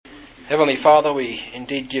Heavenly Father, we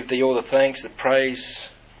indeed give Thee all the thanks, the praise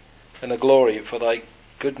and the glory for Thy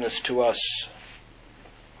goodness to us,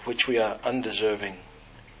 which we are undeserving.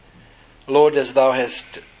 Lord, as Thou hast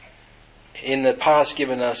in the past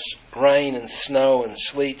given us rain and snow and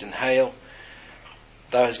sleet and hail,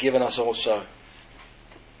 Thou hast given us also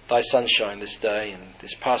Thy sunshine this day, and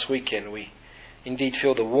this past weekend we indeed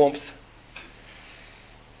feel the warmth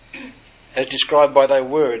as described by Thy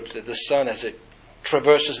word, that the sun as it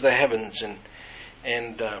traverses the heavens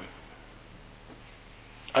and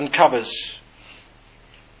uncovers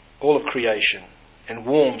all of creation and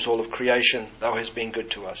warms all of creation. Thou hast been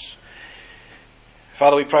good to us.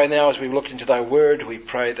 Father, we pray now as we've looked into Thy word, we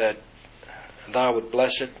pray that Thou would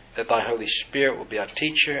bless it, that Thy Holy Spirit will be our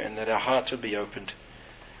teacher, and that our hearts would be opened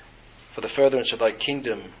for the furtherance of Thy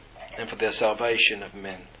kingdom and for the salvation of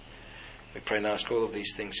men. We pray and ask all of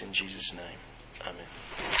these things in Jesus' name. Amen.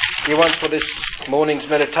 Dear ones, for this morning's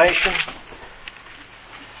meditation,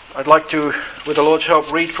 I'd like to, with the Lord's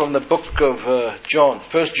help, read from the book of John.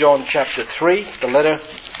 1 John chapter 3,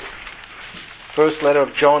 first letter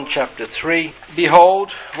of John chapter 3.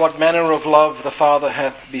 Behold, what manner of love the Father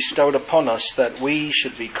hath bestowed upon us, that we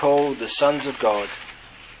should be called the sons of God.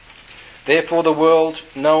 Therefore the world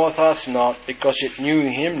knoweth us not, because it knew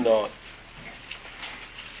Him not.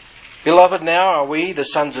 Beloved, now are we the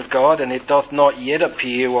sons of God, and it doth not yet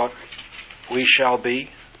appear what we shall be.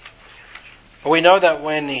 We know that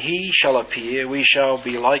when He shall appear, we shall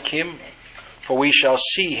be like Him, for we shall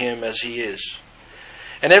see Him as He is.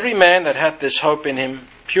 And every man that hath this hope in Him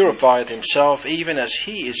purifieth himself, even as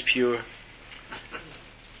He is pure.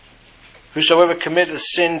 Whosoever committeth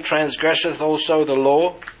sin transgresseth also the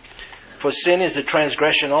law, for sin is the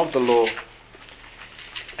transgression of the law.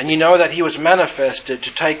 And you know that He was manifested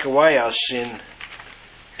to take away our sin,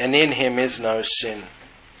 and in Him is no sin.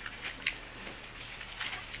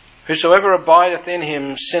 Whosoever abideth in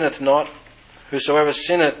Him sinneth not. Whosoever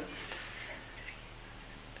sinneth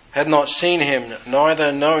had not seen Him,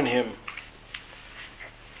 neither known Him.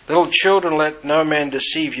 Little children, let no man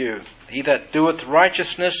deceive you. He that doeth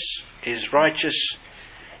righteousness is righteous,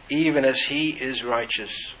 even as He is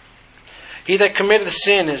righteous. He that committeth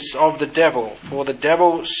sin is of the devil, for the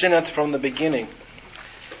devil sinneth from the beginning.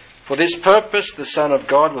 For this purpose the Son of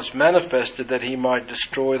God was manifested, that He might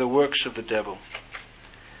destroy the works of the devil.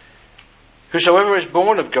 Whosoever is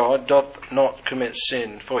born of God doth not commit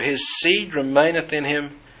sin, for his seed remaineth in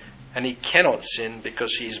him, and he cannot sin,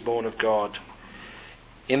 because he is born of God.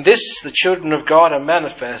 In this the children of God are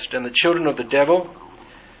manifest, and the children of the devil.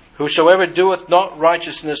 Whosoever doeth not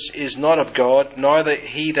righteousness is not of God, neither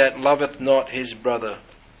he that loveth not his brother.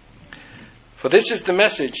 For this is the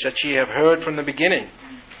message that ye have heard from the beginning,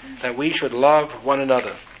 that we should love one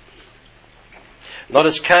another. Not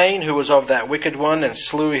as Cain, who was of that wicked one, and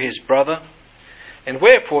slew his brother. And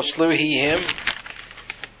wherefore slew he him?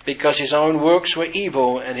 Because his own works were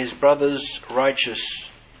evil, and his brother's righteous.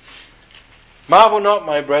 Marvel not,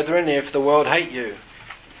 my brethren, if the world hate you.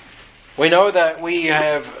 We know that we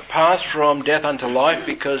have passed from death unto life,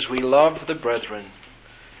 because we love the brethren.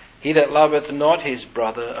 He that loveth not his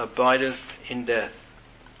brother abideth in death.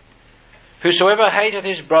 Whosoever hateth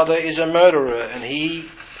his brother is a murderer, and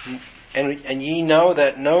ye know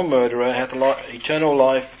that no murderer hath eternal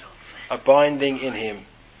life abiding in him.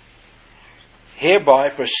 Hereby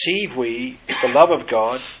perceive we the love of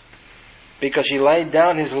God, because He laid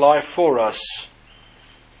down His life for us,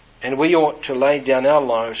 and we ought to lay down our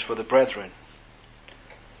lives for the brethren.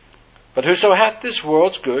 But whoso hath this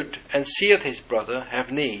world's good, and seeth his brother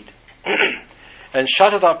have need, and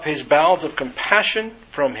shutteth up his bowels of compassion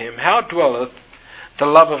from him, how dwelleth the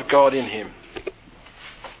love of God in him?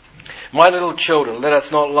 My little children, let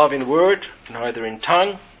us not love in word, neither in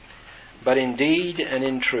tongue, but in deed and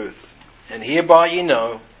in truth. And hereby ye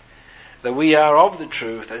know that we are of the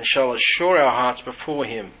truth, and shall assure our hearts before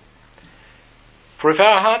Him. For if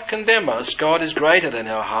our heart condemn us, God is greater than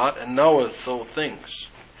our heart, and knoweth all things.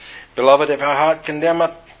 Beloved, if our heart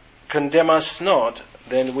condemn us not,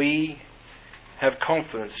 then we have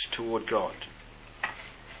confidence toward God.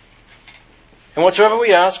 And whatsoever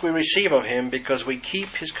we ask, we receive of Him, because we keep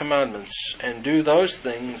His commandments, and do those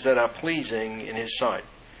things that are pleasing in His sight.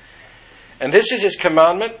 And this is His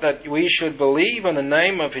commandment, that we should believe on the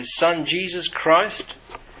name of His Son Jesus Christ,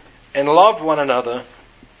 and love one another,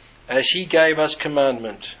 as He gave us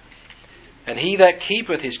commandment. And he that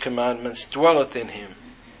keepeth His commandments dwelleth in Him,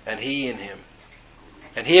 and He in him.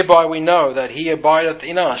 And hereby we know that He abideth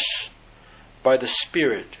in us by the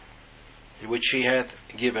Spirit which He hath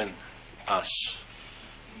given us.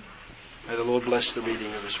 May the Lord bless the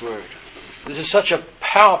reading of His word. This is such a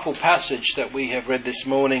powerful passage that we have read this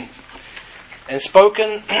morning. and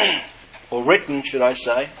spoken, or written, should I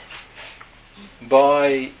say,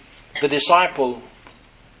 by the disciple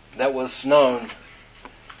that was known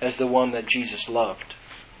as the one that Jesus loved.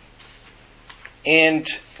 And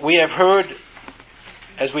we have heard,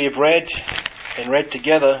 as we have read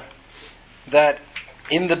together, that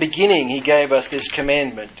in the beginning He gave us this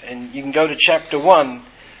commandment. And you can go to chapter 1, and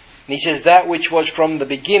He says, that which was from the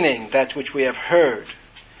beginning, that which we have heard.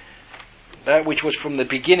 That which was from the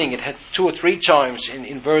beginning. It had 2 or 3 times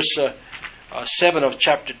in verse 7 of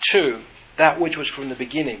chapter 2, that which was from the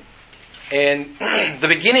beginning. And the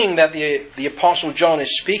beginning that the Apostle John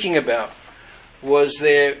is speaking about was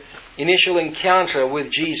their initial encounter with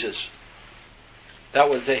Jesus. That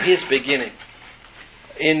was his beginning.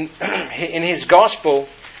 In his Gospel,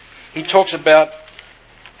 he talks about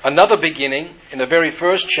another beginning in the very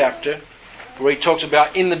first chapter, where he talks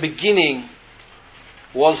about, in the beginning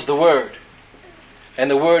was the Word, and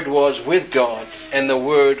the Word was with God, and the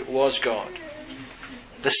Word was God.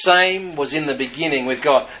 The same was in the beginning with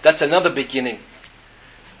God. That's another beginning.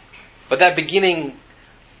 But that beginning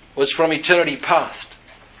was from eternity past.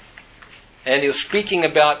 And he was speaking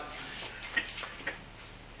about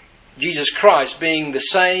Jesus Christ being the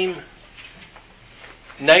same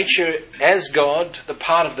nature as God, the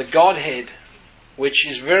part of the Godhead, which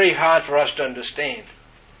is very hard for us to understand.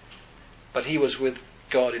 But He was with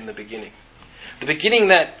God in the beginning. The beginning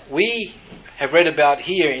that we have read about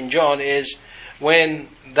here in John is when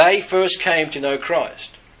they first came to know Christ.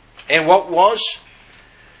 And what was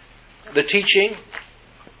the teaching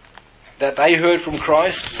that they heard from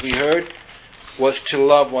Christ, as we heard, was to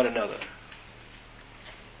love one another.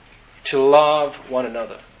 To love one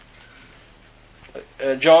another.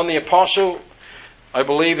 John the Apostle, I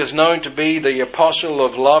believe, is known to be the apostle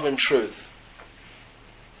of love and truth.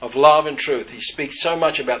 Of love and truth. He speaks so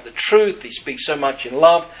much about the truth, he speaks so much in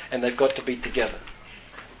love, and they've got to be together.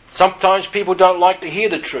 Sometimes people don't like to hear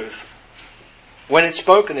the truth when it's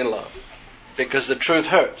spoken in love, because the truth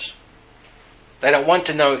hurts. They don't want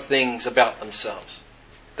to know things about themselves.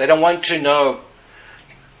 They don't want to know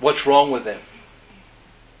what's wrong with them.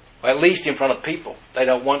 Or at least in front of people. They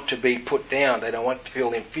don't want to be put down. They don't want to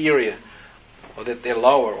feel inferior, or that they're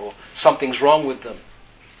lower, or something's wrong with them.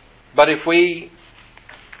 But if we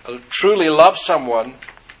truly love someone,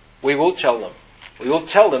 we will tell them. We will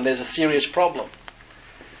tell them there's a serious problem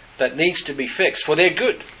that needs to be fixed for their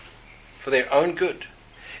good, for their own good.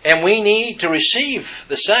 And we need to receive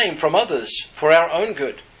the same from others for our own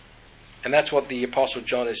good. And that's what the Apostle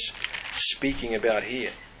John is speaking about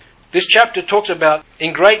here. This chapter talks about,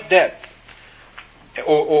 in great depth,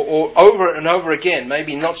 or over and over again,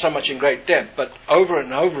 maybe not so much in great depth, but over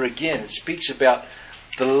and over again, it speaks about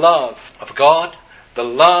the love of God, the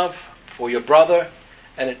love for your brother,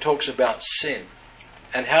 and it talks about sin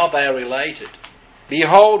and how they are related.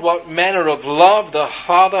 Behold, what manner of love the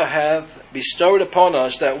Father hath bestowed upon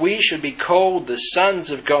us, that we should be called the sons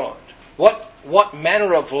of God. What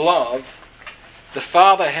manner of love the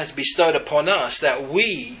Father has bestowed upon us, that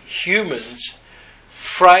we, humans,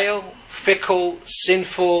 frail, fickle,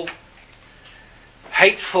 sinful,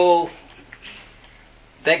 hateful,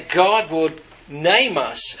 that God would name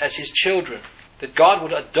us as His children, that God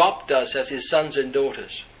would adopt us as His sons and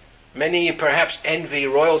daughters. Many perhaps envy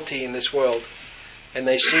royalty in this world, and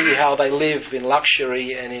they see how they live in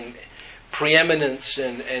luxury and in preeminence,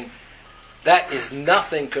 and that is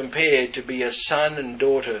nothing compared to be a son and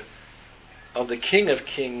daughter of the King of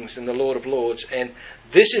Kings and the Lord of Lords. And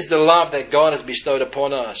this is the love that God has bestowed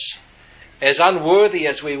upon us. As unworthy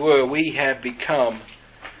as we were, we have become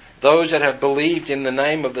those that have believed in the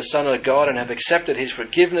name of the Son of God and have accepted His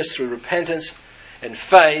forgiveness through repentance and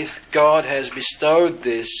faith. God has bestowed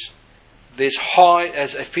this high,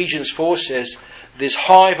 as Ephesians 4 says, this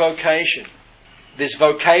high vocation, this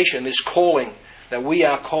calling that we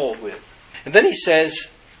are called with. And then he says,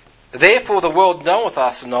 therefore the world knoweth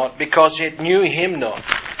us not, because it knew Him not.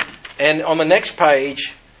 And on the next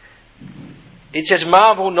page, it says,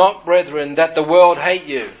 marvel not, brethren, that the world hate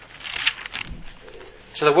you.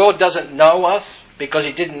 So the world doesn't know us because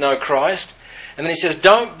it didn't know Christ. And then he says,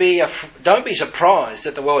 don't be surprised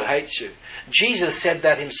that the world hates you. Jesus said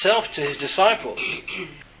that Himself to His disciples.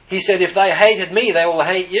 He said, if they hated me, they will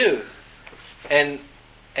hate you. And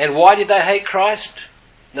why did they hate Christ?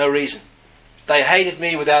 No reason. They hated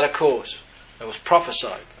me without a cause. It was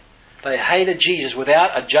prophesied. They hated Jesus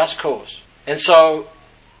without a just cause. And so,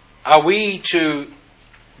 are we to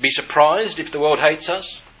be surprised if the world hates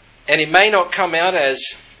us? And it may not come out as,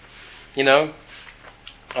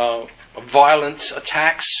 violent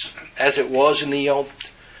attacks as it was in the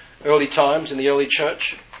early times, in the early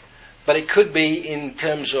church. But it could be in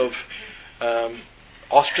terms of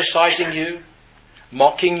ostracizing you,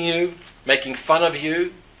 mocking you, making fun of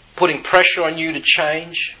you, putting pressure on you to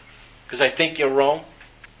change because they think you're wrong.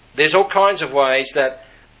 There's all kinds of ways that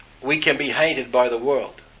we can be hated by the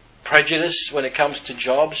world. Prejudice when it comes to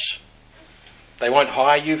jobs. They won't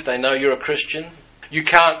hire you if they know you're a Christian. You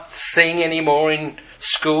can't sing anymore in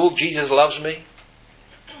school. Jesus loves me.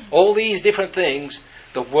 All these different things,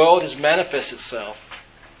 the world has manifested itself.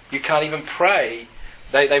 You can't even pray.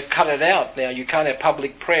 They've cut it out now. You can't have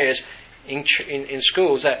public prayers in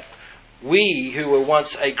schools. That we, who were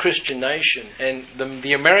once a Christian nation, and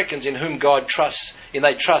the Americans in whom God trusts, and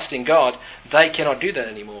they trust in God, they cannot do that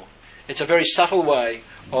anymore. It's a very subtle way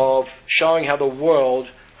of showing how the world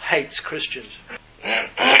hates Christians.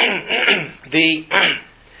 I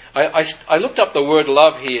looked up the word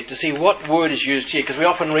love here to see what word is used here, because we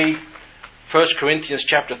often read 1 Corinthians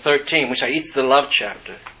chapter 13, which it's the love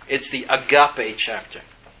chapter. It's the agape chapter.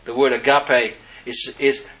 The word agape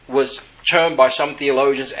was termed by some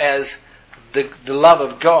theologians as the love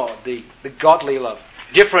of God, the godly love,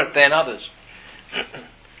 different than others.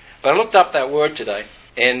 But I looked up that word today,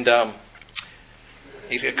 and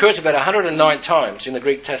it occurs about 109 times in the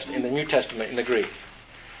in the New Testament in the Greek.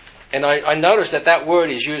 And I noticed that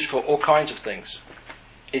word is used for all kinds of things.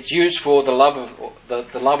 It's used for the love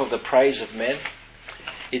of the praise of men.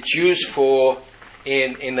 It's used for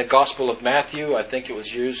in the Gospel of Matthew. I think it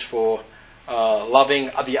was used for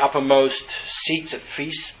loving the uppermost seats at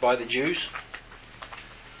feasts by the Jews.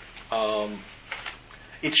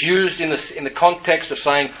 It's used in the context of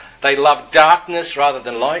saying they love darkness rather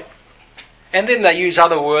than light. And then they use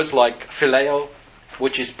other words like phileo,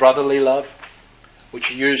 which is brotherly love,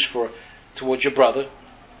 which you use towards your brother.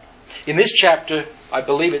 In this chapter, I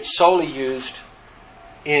believe it's solely used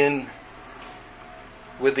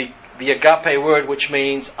with the agape word, which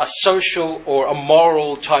means a social or a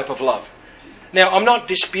moral type of love. Now, I'm not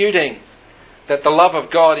disputing that the love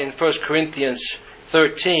of God in 1 Corinthians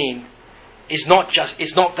 13 is not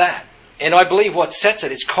that. And I believe what sets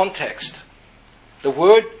it is context. The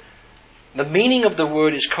meaning of the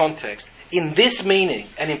word is context. In this meaning,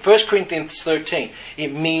 and in 1 Corinthians 13,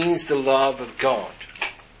 it means the love of God.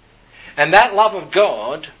 And that love of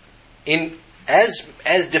God,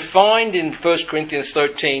 as defined in 1 Corinthians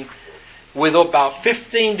 13, with about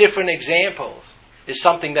 15 different examples, is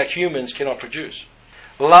something that humans cannot produce.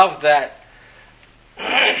 Love that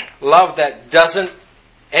doesn't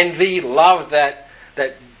envy, love that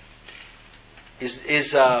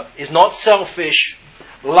is not selfish,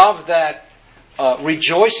 love that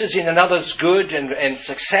rejoices in another's good and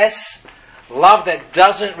success, love that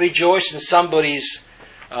doesn't rejoice in somebody's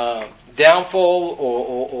downfall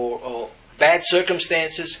or bad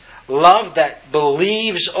circumstances, love that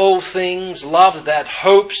believes all things, love that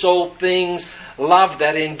hopes all things, love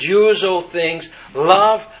that endures all things,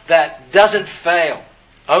 love that doesn't fail.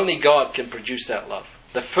 Only God can produce that love.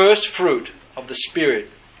 The first fruit of the Spirit,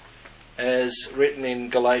 as written in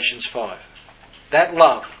Galatians 5. That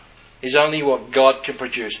love is only what God can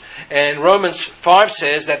produce. And Romans 5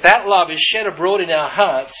 says that love is shed abroad in our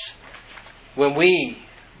hearts when we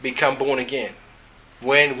become born again.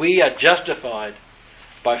 When we are justified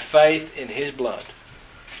by faith in His blood.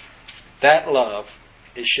 That love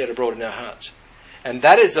is shed abroad in our hearts. And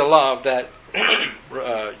that is the love that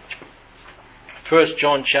 1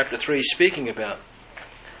 John chapter 3 is speaking about.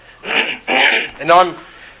 And I'm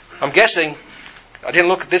guessing, I didn't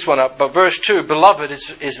look this one up, but verse 2, beloved,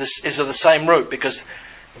 is of the same root, because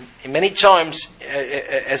many times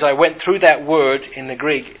as I went through that word in the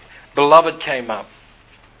Greek, beloved came up.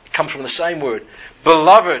 It comes from the same word.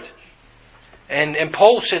 Beloved. And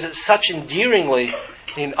Paul says it such endearingly,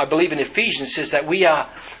 I believe in Ephesians, says that we are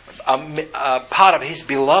part of His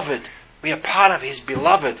beloved. We are part of His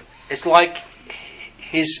beloved. It's like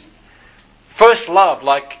His first love,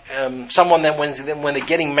 like someone that when they're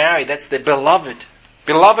getting married, that's their beloved.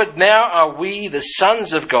 Beloved, now are we the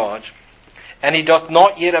sons of God, and it doth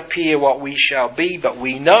not yet appear what we shall be, but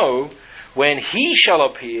we know when He shall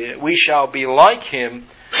appear, we shall be like Him,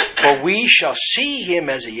 for we shall see Him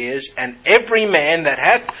as He is, and every man that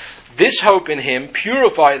hath this hope in Him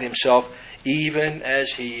purifieth himself, even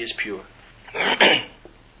as He is pure.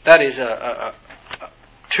 That is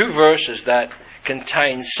two verses that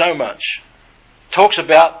contain so much. It talks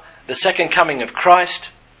about the second coming of Christ.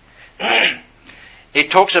 It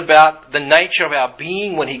talks about the nature of our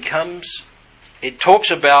being when He comes. It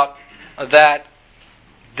talks about that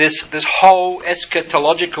this whole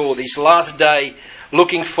eschatological, this last day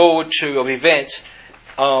looking forward to of events,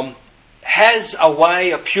 has a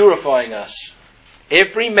way of purifying us.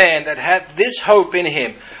 Every man that had this hope in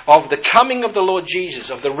him of the coming of the Lord Jesus,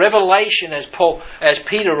 of the revelation, as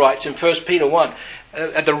Peter writes in 1 Peter 1,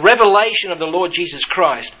 the revelation of the Lord Jesus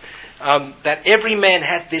Christ, that every man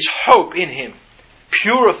had this hope in him,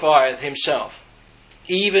 purifieth himself,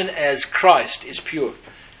 even as Christ is pure.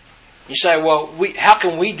 You say, well, how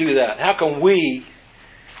can we do that? How can we,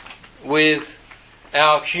 with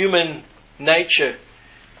our human nature,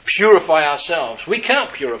 purify ourselves? We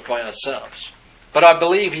can't purify ourselves. But I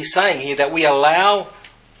believe he's saying here that we allow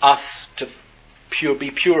us to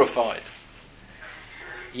be purified.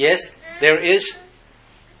 Yes,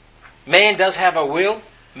 man does have a will.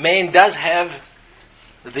 Man does have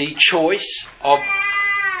the choice of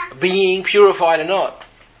being purified or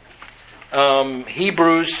not.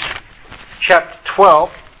 Hebrews chapter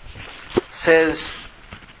 12 says,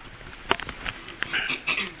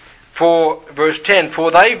 for verse 10,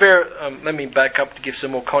 let me back up to give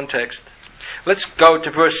some more context. Let's go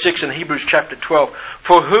to verse 6 in Hebrews chapter 12.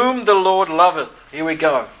 For whom the Lord loveth, here we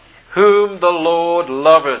go, whom the Lord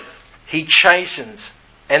loveth, he chastens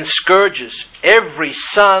and scourges every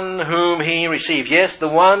son whom he receives. Yes, the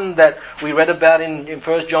one that we read about in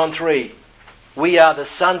 1 John 3. We are the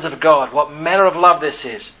sons of God. What manner of love this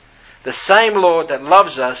is. The same Lord that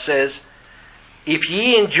loves us says, if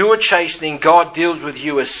ye endure chastening, God deals with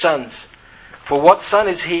you as sons. For what son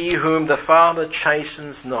is he whom the Father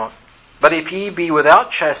chastens not? But if ye be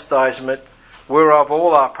without chastisement, whereof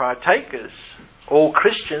all are partakers, all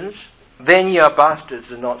Christians, then ye are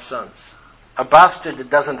bastards and not sons. A bastard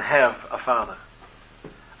doesn't have a father,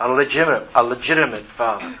 a legitimate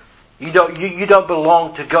father. You don't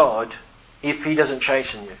belong to God if he doesn't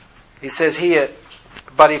chasten you. He says here,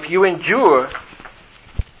 but if you endure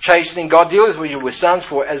chastening, God deals with you with sons.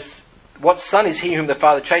 For as what son is he whom the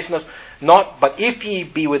Father chasteneth not? But if ye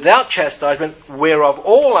be without chastisement, whereof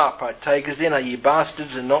all are partakers, then are ye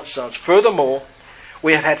bastards and not sons. Furthermore,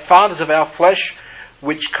 we have had fathers of our flesh,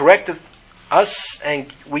 which correcteth us,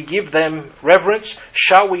 and we give them reverence.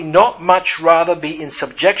 Shall we not much rather be in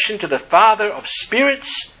subjection to the Father of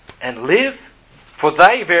spirits and live? For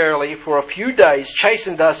they verily for a few days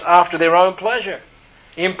chastened us after their own pleasure.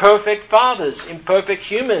 Imperfect fathers, imperfect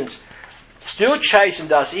humans, still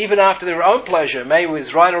chastened us even after their own pleasure, maybe it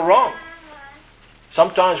was right or wrong.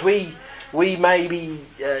 Sometimes we may be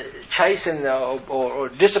chasten or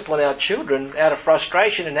discipline our children out of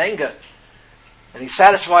frustration and anger. And he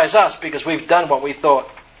satisfies us because we've done what we thought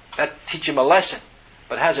that teach them a lesson.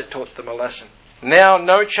 But has it taught them a lesson? Now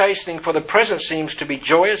no chastening for the present seems to be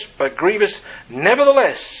joyous, but grievous.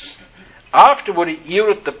 Nevertheless, afterward it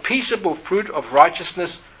yieldeth the peaceable fruit of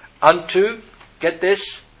righteousness unto, get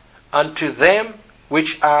this, unto them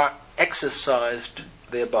which are exercised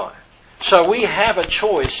thereby. So we have a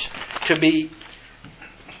choice to be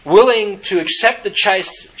willing to accept the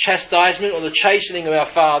chastisement or the chastening of our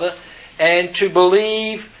Father, and to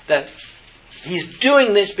believe that He's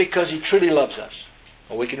doing this because He truly loves us.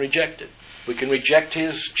 Or we can reject it. We can reject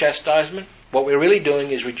His chastisement. What we're really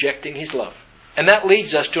doing is rejecting His love. And that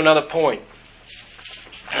leads us to another point.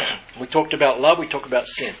 We talked about love, we talked about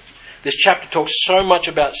sin. This chapter talks so much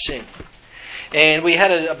about sin. And we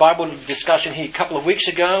had a Bible discussion here a couple of weeks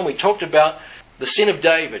ago, and we talked about the sin of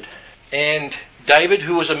David. And David,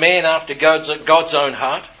 who was a man after God's own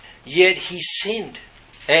heart, yet he sinned.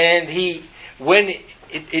 And when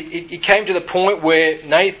it came to the point where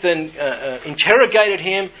Nathan interrogated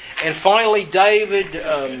him, and finally David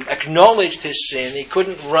acknowledged his sin. He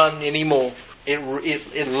couldn't run anymore.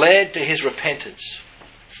 It led to his repentance.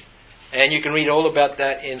 And you can read all about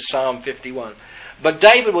that in Psalm 51. But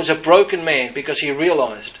David was a broken man because he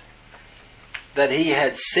realized that he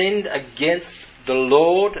had sinned against the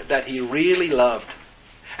Lord that he really loved.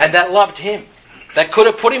 And that loved him. That could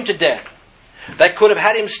have put him to death. That could have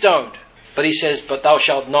had him stoned. But he says, but thou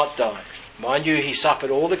shalt not die. Mind you, he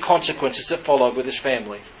suffered all the consequences that followed with his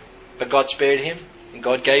family. But God spared him. And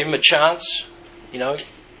God gave him a chance. You know,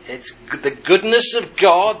 it's the goodness of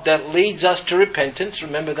God that leads us to repentance.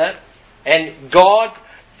 Remember that? And God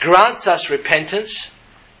grants us repentance.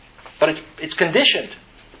 But it's conditioned.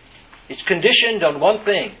 It's conditioned on one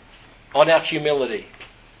thing. On our humility.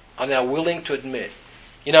 On our willing to admit.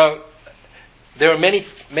 You know, there are many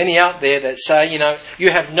out there that say, you know, you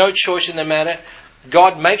have no choice in the matter.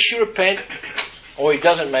 God makes you repent or He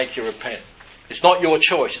doesn't make you repent. It's not your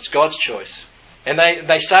choice, it's God's choice. And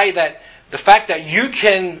they say that the fact that you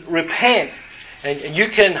can repent and you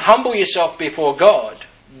can humble yourself before God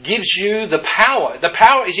gives you the power. The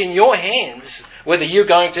power is in your hands whether you're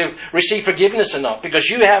going to receive forgiveness or not, because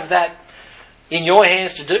you have that in your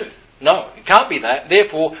hands to do. No, it can't be that.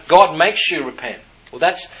 Therefore, God makes you repent. Well,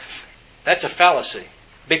 That's a fallacy.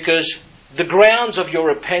 Because the grounds of your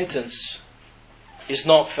repentance is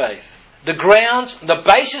not faith. The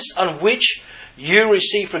basis on which you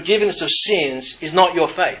receive forgiveness of sins is not your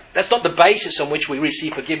faith. That's not the basis on which we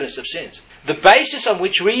receive forgiveness of sins. The basis on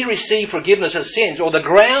which we receive forgiveness of sins, or the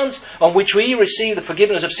grounds on which we receive the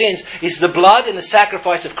forgiveness of sins, is the blood and the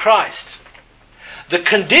sacrifice of Christ. The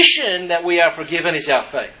condition that we are forgiven is our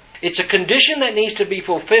faith. It's a condition that needs to be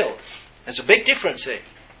fulfilled. There's a big difference there.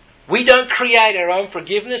 We don't create our own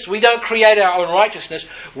forgiveness. We don't create our own righteousness.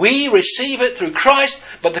 We receive it through Christ,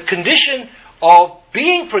 but the condition of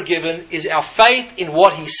being forgiven is our faith in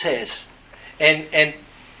what He says. And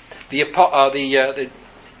the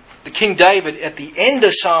King David at the end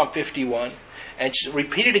of Psalm 51, and it's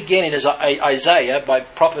repeated again in Isaiah, by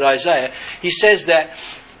prophet Isaiah, he says that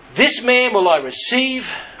this man will I receive,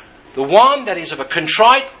 the one that is of a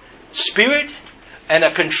contrite spirit and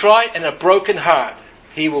a contrite and a broken heart.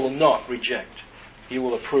 He will not reject. He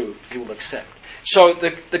will approve. He will accept. So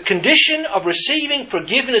the condition of receiving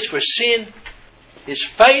forgiveness for sin is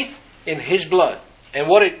faith in His blood. And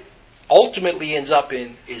what it ultimately ends up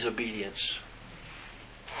in is obedience.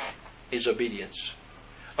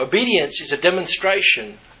 Obedience is a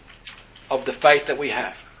demonstration of the faith that we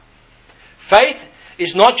have. Faith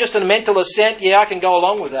is not just a mental assent, yeah, I can go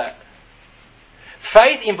along with that.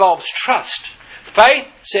 Faith involves trust. Faith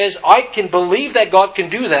says, I can believe that God can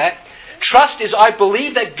do that. Trust is, I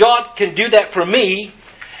believe that God can do that for me.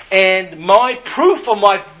 And my proof of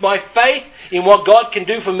my faith in what God can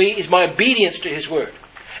do for me is my obedience to His word.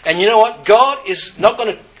 And you know what? God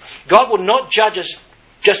will not judge us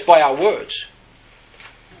just by our words.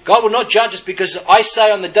 God will not judge us because I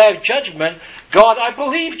say on the day of judgment, God, I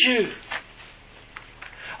believed you.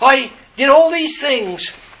 I did all these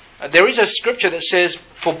things. There is a scripture that says,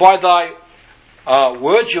 for by thy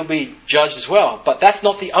words you'll be judged as well. But that's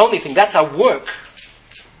not the only thing. That's a work.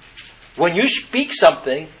 When you speak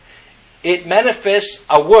something, it manifests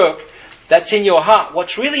a work that's in your heart.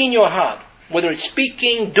 What's really in your heart, whether it's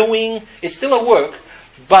speaking, doing, it's still a work.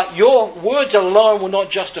 But your words alone will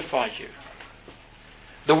not justify you.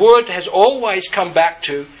 The word has always come back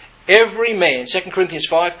to every man. 2 Corinthians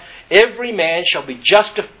 5, every man shall be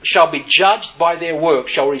judged by their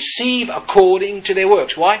works, shall receive according to their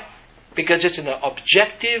works. Why? Because it's an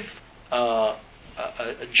objective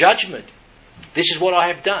judgment. This is what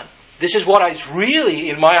I have done. This is what is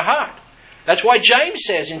really in my heart. That's why James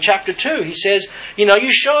says in chapter 2, he says,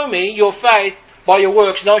 you show me your faith by your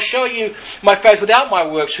works, and I'll show you my faith without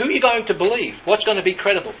my works. Who are you going to believe? What's going to be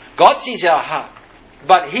credible? God sees our heart.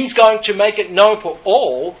 But He's going to make it known for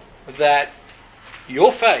all that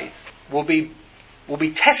your faith will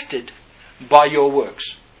be tested by your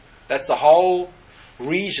works. That's the whole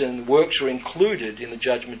reason works are included in the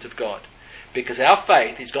judgment of God. Because our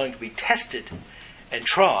faith is going to be tested and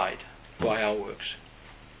tried by our works.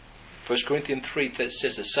 1 Corinthians 3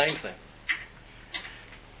 says the same thing.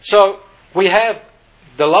 So, we have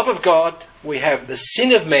the love of God, we have the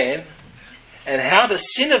sin of man, and how the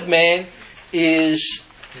sin of man is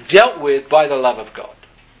dealt with by the love of God.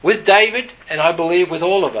 With David, and I believe with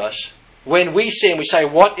all of us, when we sin, we say,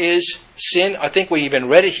 what is sin? I think we even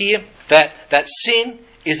read it here, that sin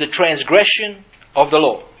is the transgression of the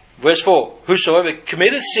law. Verse 4, whosoever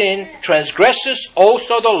committeth sin transgresses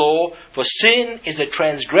also the law, for sin is the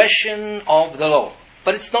transgression of the law.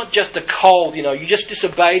 But it's not just a cold, you just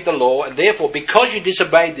disobeyed the law, and therefore, because you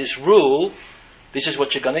disobeyed this rule, this is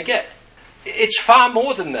what you're going to get. It's far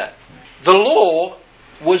more than that. The law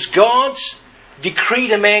was God's decree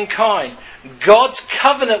to mankind, God's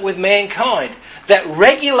covenant with mankind that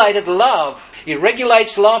regulated love. It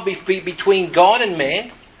regulates love between God and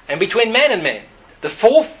man, and between man and man. The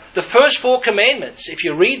first 4 commandments, if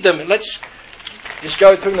you read them, let's just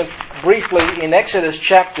go through them briefly in Exodus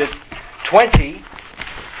chapter 20.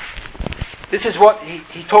 This is what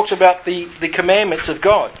he talks about the commandments of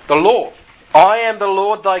God, the law. I am the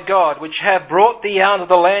Lord thy God, which have brought thee out of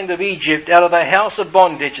the land of Egypt, out of the house of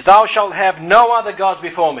bondage. Thou shalt have no other gods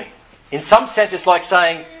before me. In some sense, it's like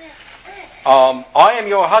saying, I am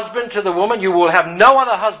your husband to the woman, you will have no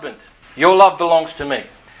other husband. Your love belongs to me.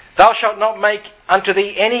 Thou shalt not make unto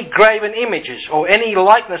thee any graven images, or any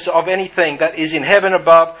likeness of anything that is in heaven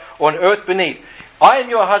above, or on earth beneath. I am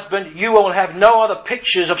your husband, you will have no other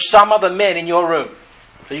pictures of some other men in your room,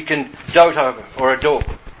 so you can dote over or adore.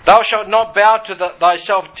 Thou shalt not bow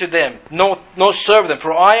thyself to them, nor serve them,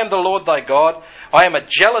 for I am the Lord thy God. I am a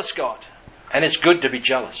jealous God, and it's good to be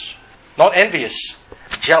jealous. Not envious,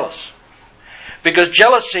 jealous. Because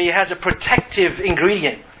jealousy has a protective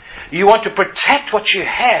ingredient. You want to protect what you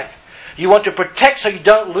have. You want to protect so you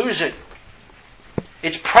don't lose it.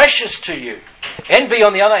 It's precious to you. Envy,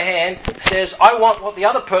 on the other hand, says, I want what the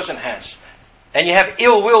other person has. And you have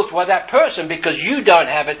ill will toward that person because you don't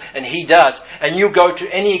have it and he does. And you go to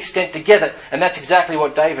any extent to get it. And that's exactly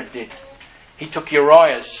what David did. He took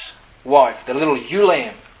Uriah's wife, the little ewe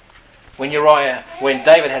lamb, when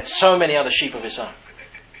David had so many other sheep of his own.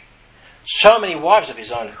 So many wives of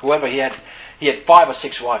his own. Whoever he had 5 or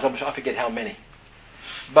 6 wives. I forget how many.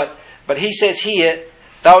 But he says here,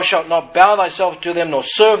 thou shalt not bow thyself to them, nor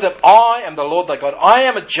serve them. I am the Lord thy God. I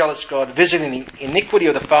am a jealous God, visiting the iniquity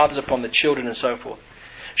of the fathers upon the children, and so forth.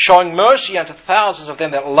 Showing mercy unto thousands of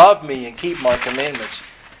them that love me and keep my commandments.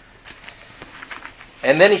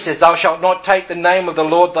 And then he says, thou shalt not take the name of the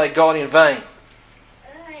Lord thy God in vain.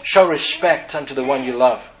 Show respect unto the one you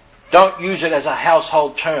love. Don't use it as a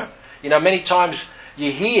household term. Many times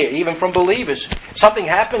you hear, even from believers, something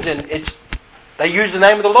happens and they use the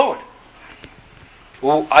name of the Lord.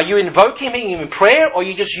 Well, are you invoking Him in prayer, or are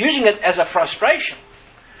you just using it as a frustration?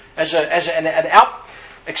 As an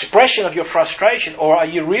expression of your frustration? Or are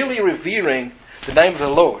you really revering the name of the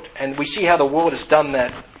Lord? And we see how the world has done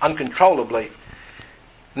that uncontrollably.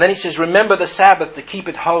 And then he says, remember the Sabbath to keep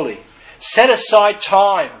it holy. Set aside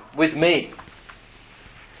time with me.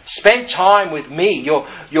 Spend time with me,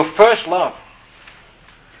 your first love.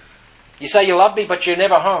 You say you love me, but you're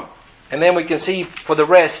never home. And then we can see for the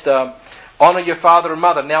rest, honour your father and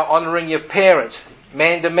mother. Now honouring your parents,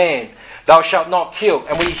 man to man. Thou shalt not kill.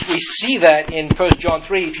 And we see that in 1 John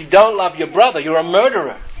 3. If you don't love your brother, you're a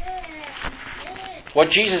murderer. What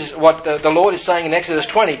the Lord is saying in Exodus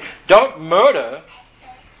 20, don't murder,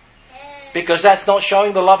 because that's not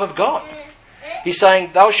showing the love of God. He's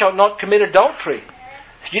saying, thou shalt not commit adultery.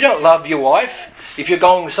 If you don't love your wife, if you're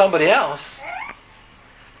going with somebody else,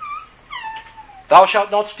 thou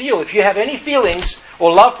shalt not steal. If you have any feelings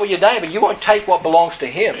or love for your neighbour, you won't take what belongs to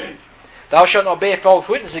him. Thou shalt not bear false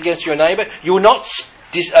witness against your neighbour. You will not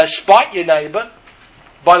spite your neighbour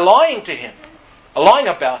by lying to him, or lying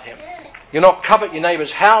about him. You'll not covet your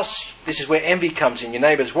neighbour's house. This is where envy comes in. Your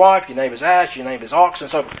neighbour's wife, your neighbour's ass, your neighbour's ox, and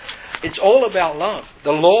so forth. It's all about love.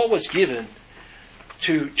 The law was given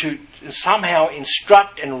to somehow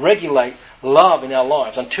instruct and regulate love in our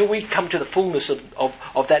lives until we come to the fullness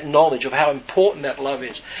of that knowledge of how important that love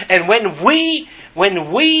is. And when we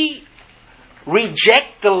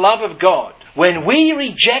reject the love of God,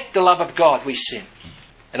 we sin.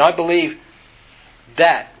 And I believe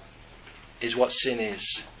that is what sin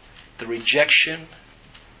is. The rejection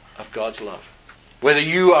of God's love. Whether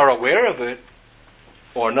you are aware of it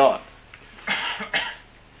or not,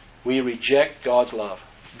 we reject God's love.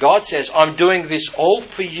 God says, I'm doing this all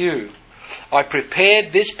for you. I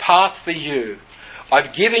prepared this path for you.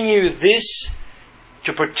 I've given you this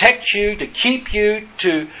to protect you, to keep you,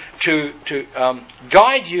 to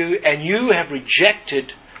guide you, and you have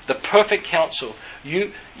rejected the perfect counsel.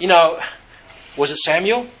 Was it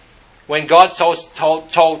Samuel? When God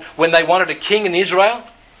told when they wanted a king in Israel?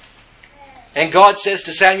 And God says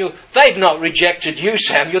to Samuel, they've not rejected you,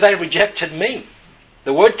 Samuel, they rejected me.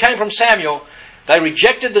 The word came from Samuel. They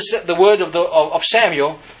rejected the word of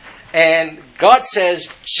Samuel. And God says,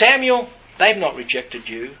 Samuel, they've not rejected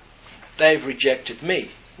you. They've rejected me.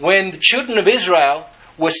 When the children of Israel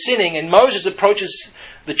were sinning, and Moses approaches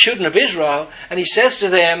the children of Israel, and he says to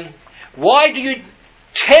them, why do you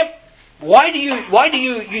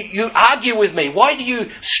argue with me? Why do you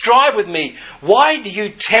strive with me? Why do you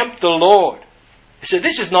tempt the Lord? He said,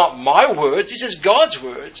 this is not my words, this is God's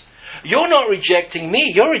words. You're not rejecting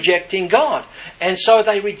me, you're rejecting God. And so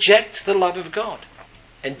they reject the love of God.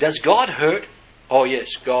 And does God hurt? Oh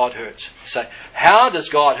yes, God hurts. So how does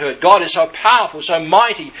God hurt? God is so powerful, so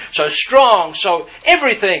mighty, so strong, so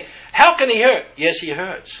everything. How can He hurt? Yes, He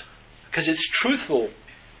hurts. Because it's truthful.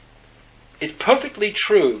 It's perfectly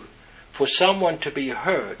true for someone to be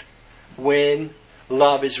hurt when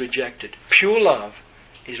love is rejected. Pure love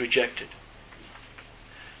is rejected.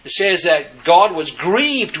 It says that God was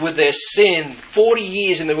grieved with their sin 40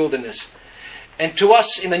 years in the wilderness. And to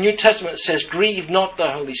us in the New Testament it says, grieve not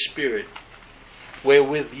the Holy Spirit,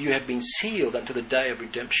 wherewith you have been sealed unto the day of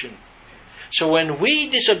redemption. So when we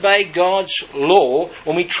disobey God's law,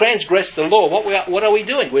 when we transgress the law, what are we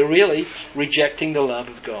doing? We're really rejecting the love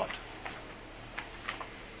of God.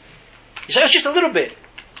 You say, it's just a little bit.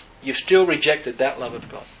 You've still rejected that love of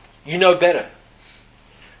God. You know better.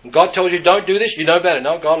 And God tells you, don't do this, you know better.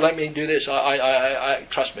 No, God, let me do this. I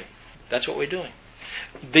trust me. That's what we're doing.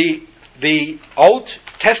 The Old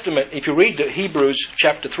Testament, if you read Hebrews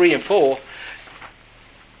chapter 3 and 4,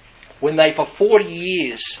 when they for 40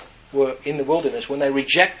 years were in the wilderness, when they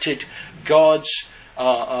rejected God's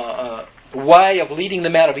way of leading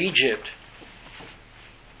them out of Egypt,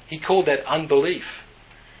 He called that unbelief.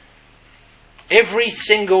 Every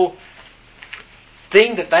single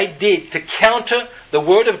thing that they did to counter the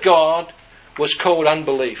Word of God was called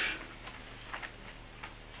unbelief.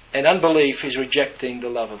 And unbelief is rejecting the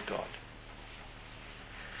love of God.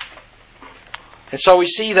 And so we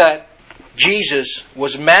see that Jesus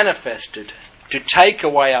was manifested to take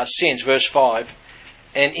away our sins, verse 5,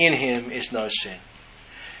 and in Him is no sin.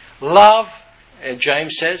 Love,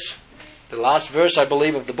 James says, the last verse I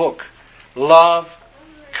believe of the book, love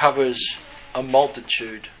covers a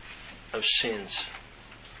multitude of sins.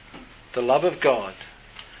 The love of God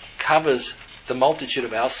covers the multitude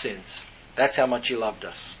of our sins. That's how much He loved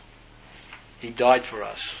us. He died for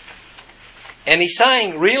us. And He's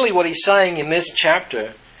saying, really what He's saying in this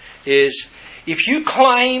chapter is, if you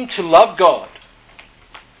claim to love God,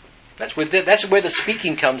 that's where the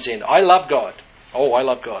speaking comes in. I love God. Oh, I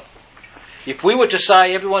love God. If we were to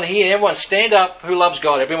say, everyone here, everyone stand up who loves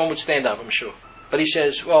God, everyone would stand up, I'm sure. But He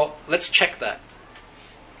says, well, let's check that.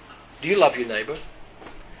 Do you love your neighbour?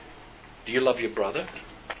 Do you love your brother?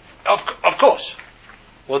 Of course.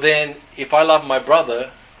 Well then, if I love my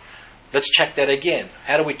brother, let's check that again.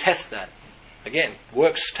 How do we test that? Again,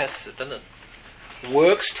 works tests it, doesn't it?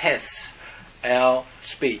 Works tests our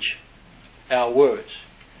speech, our words,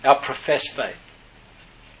 our professed faith.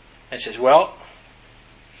 And says, well,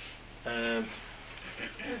 I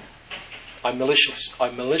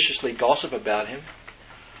maliciously gossip about him,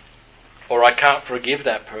 or I can't forgive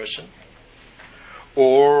that person,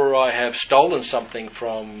 or I have stolen something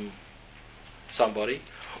from somebody,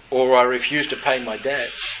 or I refuse to pay my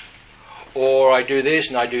debts, or I do this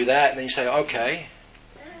and I do that. And then you say, okay,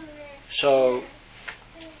 so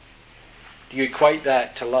do you equate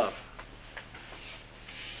that to love?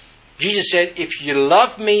 Jesus said, if you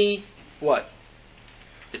love me, what?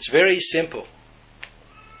 It's very simple.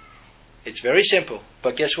 It's very simple.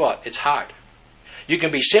 But guess what? It's hard. You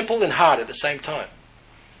can be simple and hard at the same time.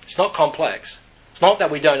 It's not complex. It's not that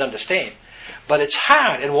we don't understand. But it's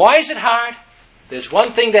hard. And why is it hard? There's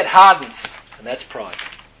one thing that hardens, and that's pride.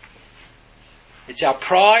 It's our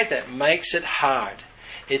pride that makes it hard.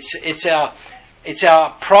 It's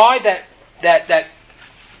our pride that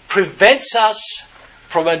prevents us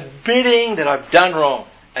from admitting that I've done wrong.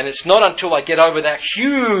 And it's not until I get over that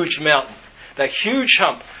huge mountain, that huge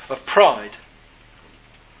hump of pride,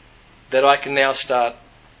 that I can now start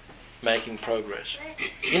making progress.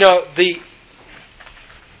 You know,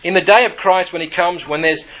 in the day of Christ, when He comes, when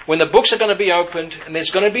the books are going to be opened and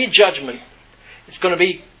there's going to be a judgment, it's going to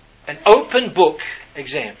be an open book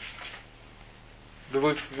exam.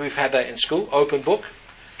 We've had that in school, open book.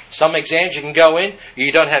 Some exams you can go in,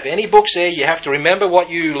 you don't have any books there, you have to remember what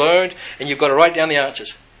you learned and you've got to write down the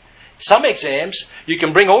answers. Some exams, you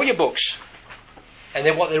can bring all your books. And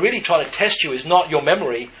then what they're really trying to test you is not your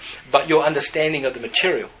memory, but your understanding of the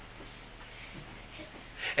material.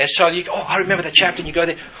 And so you go, oh, I remember the chapter, and you go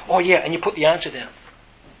there, oh yeah, and you put the answer down.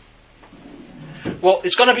 Well,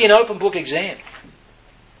 it's going to be an open book exam.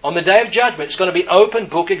 On the day of judgment, it's going to be an open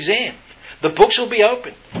book exam. The books will be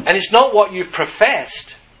open. And it's not what you've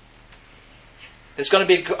professed. There's going to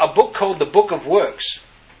be a book called the Book of Works.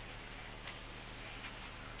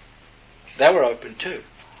 They were open too.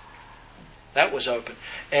 That was open.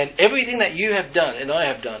 And everything that you have done and I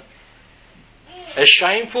have done, as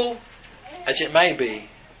shameful as it may be,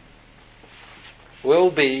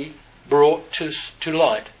 will be brought to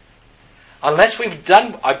light. Unless we've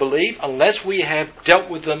done, I believe, unless we have dealt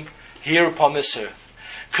with them here upon this earth.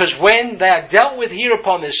 Because when they are dealt with here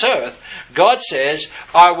upon this earth, God says,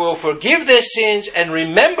 I will forgive their sins and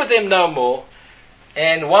remember them no more.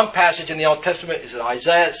 And one passage in the Old Testament is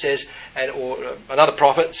Isaiah, it says, or another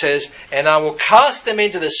prophet says, and I will cast them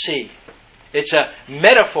into the sea. It's a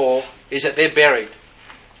metaphor, is that they're buried.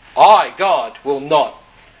 I, God, will not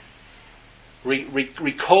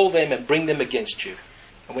recall them and bring them against you.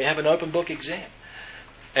 And we have an open book exam.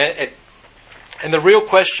 And the real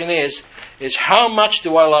question is how much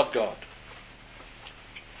do I love God?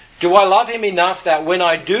 Do I love Him enough that when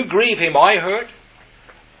I do grieve Him, I hurt?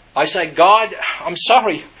 I say, God, I'm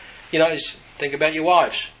sorry. You know, think about your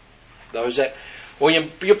wives. Those that, or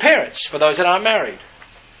your parents, for those that aren't married.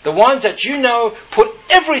 The ones that you know put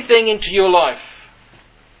everything into your life.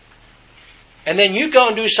 And then you go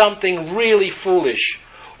and do something really foolish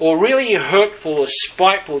or really hurtful or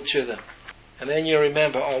spiteful to them. And then you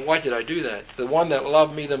remember, oh, why did I do that? The one that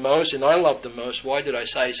loved me the most and I loved the most, why did I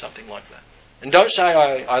say something like that? And don't say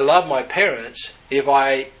I love my parents if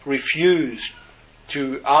I refuse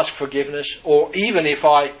to ask forgiveness, or even if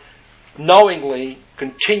I knowingly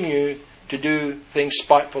continue to do things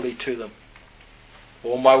spitefully to them.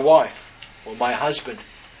 Or my wife, or my husband.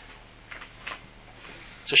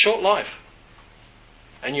 It's a short life.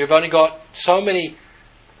 And you've only got so many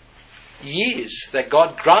years that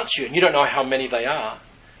God grants you, and you don't know how many they are.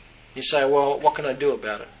 You say, well, what can I do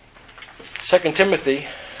about it? 2 Timothy,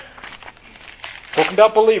 talking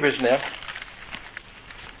about believers now.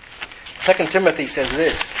 2 Timothy says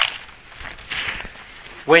this.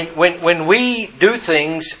 When we do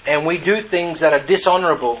things, and we do things that are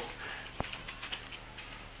dishonourable,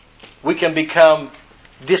 we can become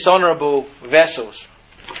dishonourable vessels.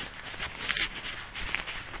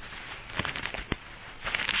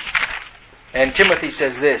 And Timothy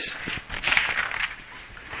says this.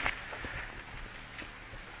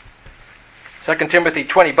 2 Timothy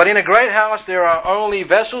 20. But in a great house there are only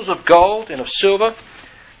vessels of gold and of silver.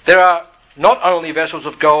 There are not only vessels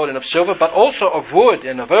of gold and of silver, but also of wood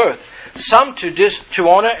and of earth, some to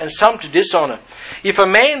honour and some to dishonour. If a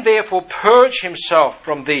man therefore purge himself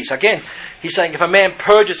from these, again, he's saying if a man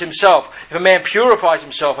purges himself, if a man purifies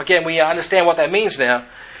himself, again, we understand what that means now,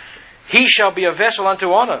 he shall be a vessel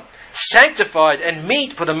unto honour, sanctified and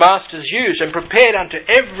meet for the master's use, and prepared unto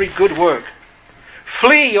every good work.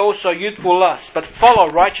 Flee also youthful lusts, but follow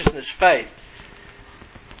righteousness, faith.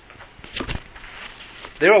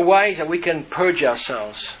 There are ways that we can purge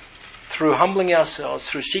ourselves through humbling ourselves,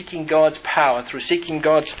 through seeking God's power, through seeking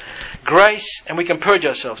God's grace, and we can purge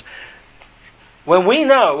ourselves. When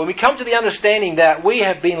we come to the understanding that we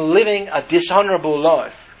have been living a dishonourable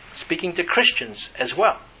life, speaking to Christians as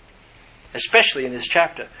well, especially in this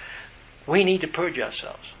chapter, we need to purge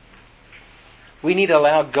ourselves. We need to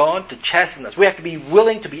allow God to chasten us. We have to be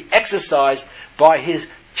willing to be exercised by His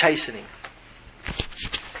chastening.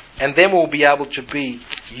 And then we'll be able to be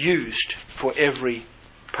used for every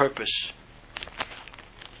purpose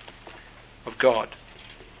of God.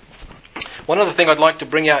 One other thing I'd like to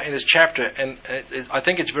bring out in this chapter, and I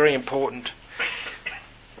think it's very important.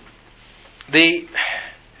 The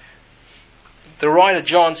writer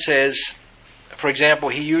John says, for example,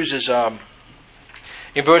 he uses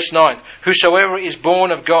in verse 9, whosoever is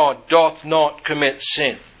born of God doth not commit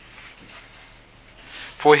sin.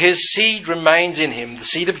 For his seed remains in him, the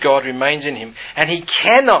seed of God remains in him, and he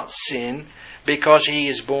cannot sin because he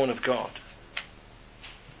is born of God.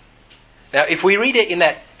 Now, if we read it in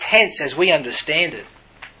that tense as we understand it,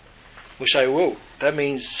 we say, whoa, that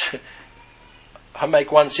means I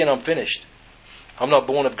make one sin, I'm finished. I'm not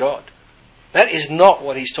born of God. That is not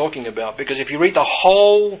what he's talking about, because if you read the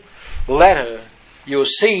whole letter, you'll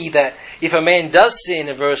see that if a man does sin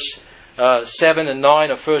in verse 7 and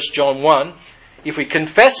 9 of 1 John 1, if we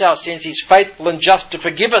confess our sins, He's faithful and just to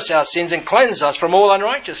forgive us our sins and cleanse us from all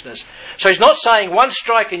unrighteousness. So He's not saying one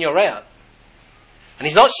strike and you're out. And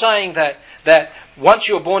He's not saying that once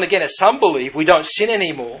you're born again, as some believe, we don't sin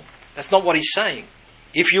anymore. That's not what He's saying.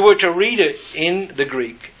 If you were to read it in the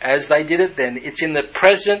Greek, as they did it then, it's in the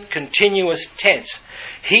present continuous tense.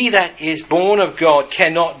 He that is born of God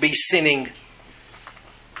cannot be sinning.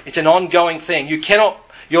 It's an ongoing thing.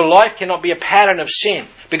 Your life cannot be a pattern of sin,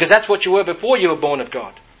 because that's what you were before you were born of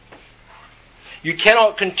God. You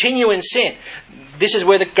cannot continue in sin. This is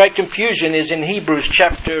where the great confusion is in Hebrews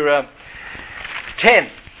chapter 10,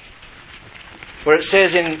 where it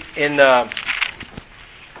says in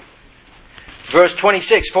verse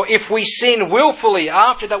 26, for if we sin willfully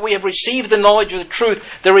after that we have received the knowledge of the truth,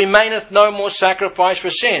 there remaineth no more sacrifice for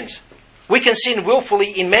sins. We can sin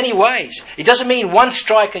willfully in many ways. It doesn't mean one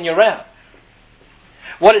strike and you're out.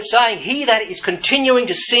 What it's saying, he that is continuing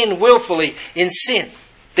to sin willfully in sin,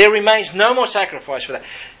 there remains no more sacrifice for that.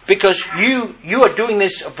 Because you are doing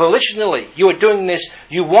this volitionally. You are doing this,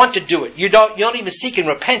 you want to do it. You're not even seeking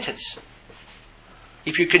repentance.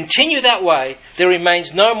 If you continue that way, there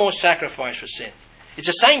remains no more sacrifice for sin. It's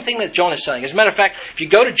the same thing that John is saying. As a matter of fact, if you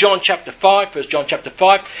go to John chapter 5, 1 John chapter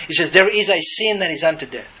 5, he says, there is a sin that is unto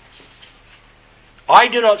death. I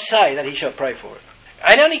do not say that he shall pray for it.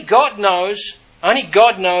 And only God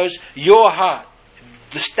knows your heart,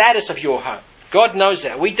 the status of your heart. God knows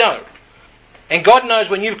that. We don't. And God knows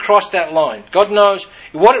when you've crossed that line. God knows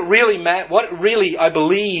what it really, I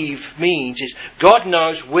believe, means is God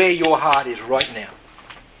knows where your heart is right now.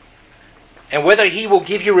 And whether He will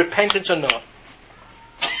give you repentance or not.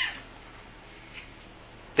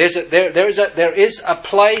 There is a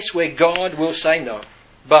place where God will say no.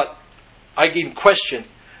 But I even question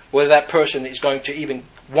whether that person is going to even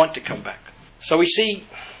want to come back. So we see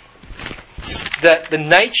that the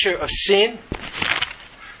nature of sin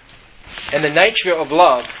and the nature of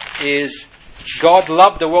love is God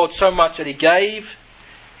loved the world so much that He gave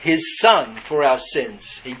His Son for our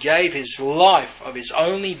sins. He gave His life of His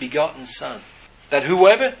only begotten Son, that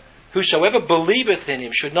whosoever believeth in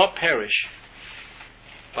Him should not perish,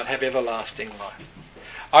 but have everlasting life.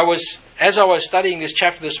 As I was studying this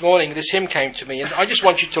chapter this morning, this hymn came to me, and I just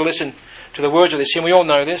want you to listen to the words of this hymn. We all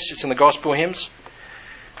know this, it's in the gospel hymns.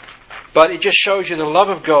 But it just shows you the love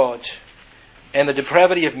of God and the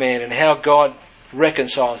depravity of man and how God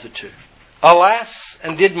reconciles the two. Alas,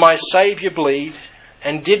 and did my Saviour bleed,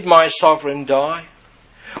 and did my Sovereign die?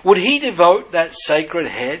 Would he devote that sacred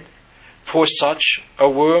head for such a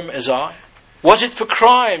worm as I? Was it for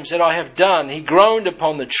crimes that I have done he groaned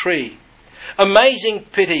upon the tree? Amazing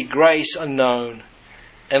pity, grace unknown,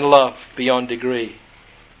 and love beyond degree.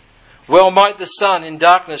 Well might the sun in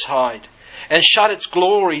darkness hide, and shut its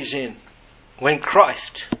glories in, when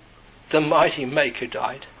Christ, the mighty Maker,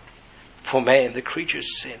 died for man, the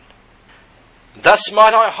creature's sin. Thus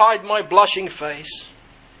might I hide my blushing face,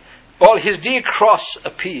 while his dear cross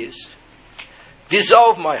appears,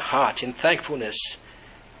 dissolve my heart in thankfulness,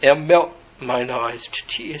 and melt mine eyes to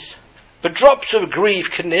tears. But drops of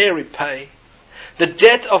grief can ne'er repay the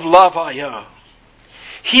debt of love I owe.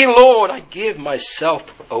 Here, Lord, I give myself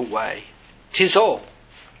away. 'Tis all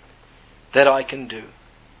that I can do.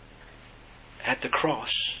 At the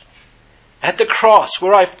cross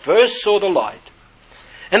where I first saw the light,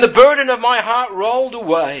 and the burden of my heart rolled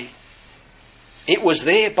away, it was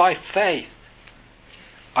there by faith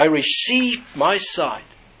I received my sight,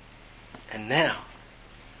 and now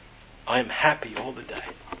I am happy all the day.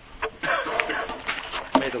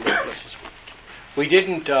 May the Lord bless us. We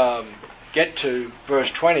didn't get to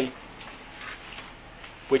verse 20,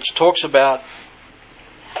 which talks about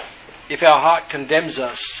if our heart condemns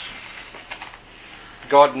us,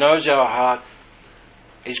 God knows our heart,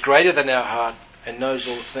 is greater than our heart, and knows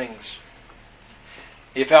all things.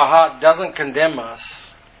 If our heart doesn't condemn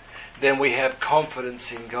us, then we have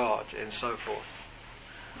confidence in God, and so forth.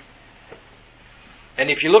 And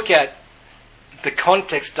if you look at the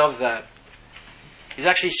context of that, he's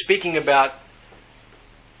actually speaking about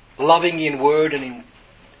loving in word and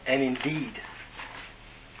in deed.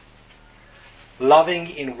 Loving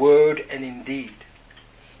in word and in deed.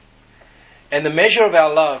 And the measure of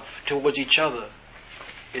our love towards each other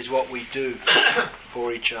is what we do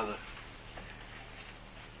for each other.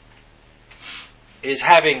 Is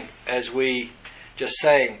having, as we just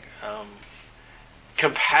saying,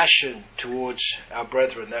 compassion towards our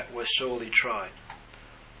brethren that were sorely tried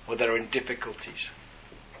or that are in difficulties.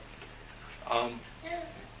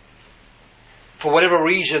 For whatever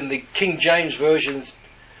reason, the King James versions,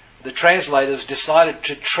 the translators decided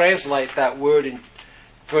to translate that word in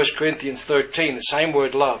 1 Corinthians 13, the same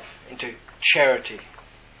word love, into charity.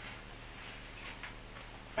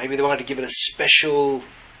 Maybe they wanted to give it a special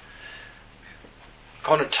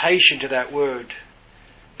connotation to that word.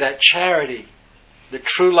 That charity, the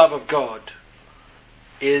true love of God,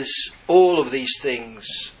 is all of these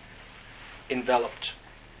things enveloped.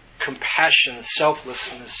 Compassion,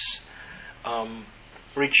 selflessness,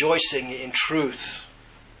 rejoicing in truth,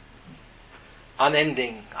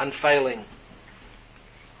 unending, unfailing.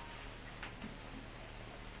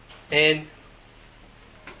 And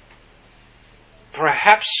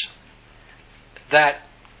perhaps that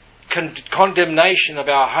condemnation of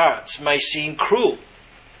our hearts may seem cruel.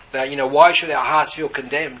 That, why should our hearts feel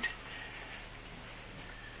condemned?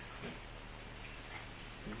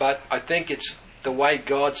 But I think it's the way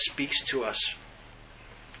God speaks to us.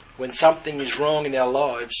 When something is wrong in our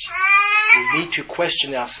lives, we need to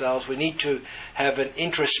question ourselves. We need to have an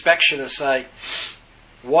introspection and say,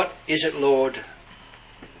 what is it, Lord,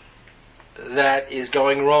 that is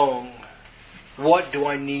going wrong? What do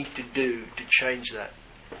I need to do to change that?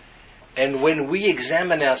 And when we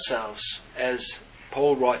examine ourselves, as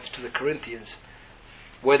Paul writes to the Corinthians,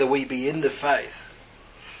 whether we be in the faith,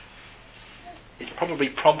 it's probably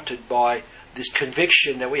prompted by this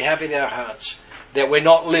conviction that we have in our hearts that we're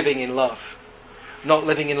not living in love. Not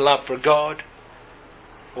living in love for God,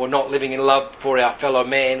 or not living in love for our fellow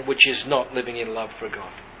man, which is not living in love for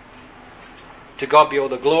God. To God be all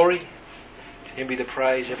the glory, to Him be the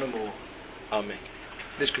praise evermore. Amen.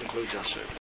 This concludes our service.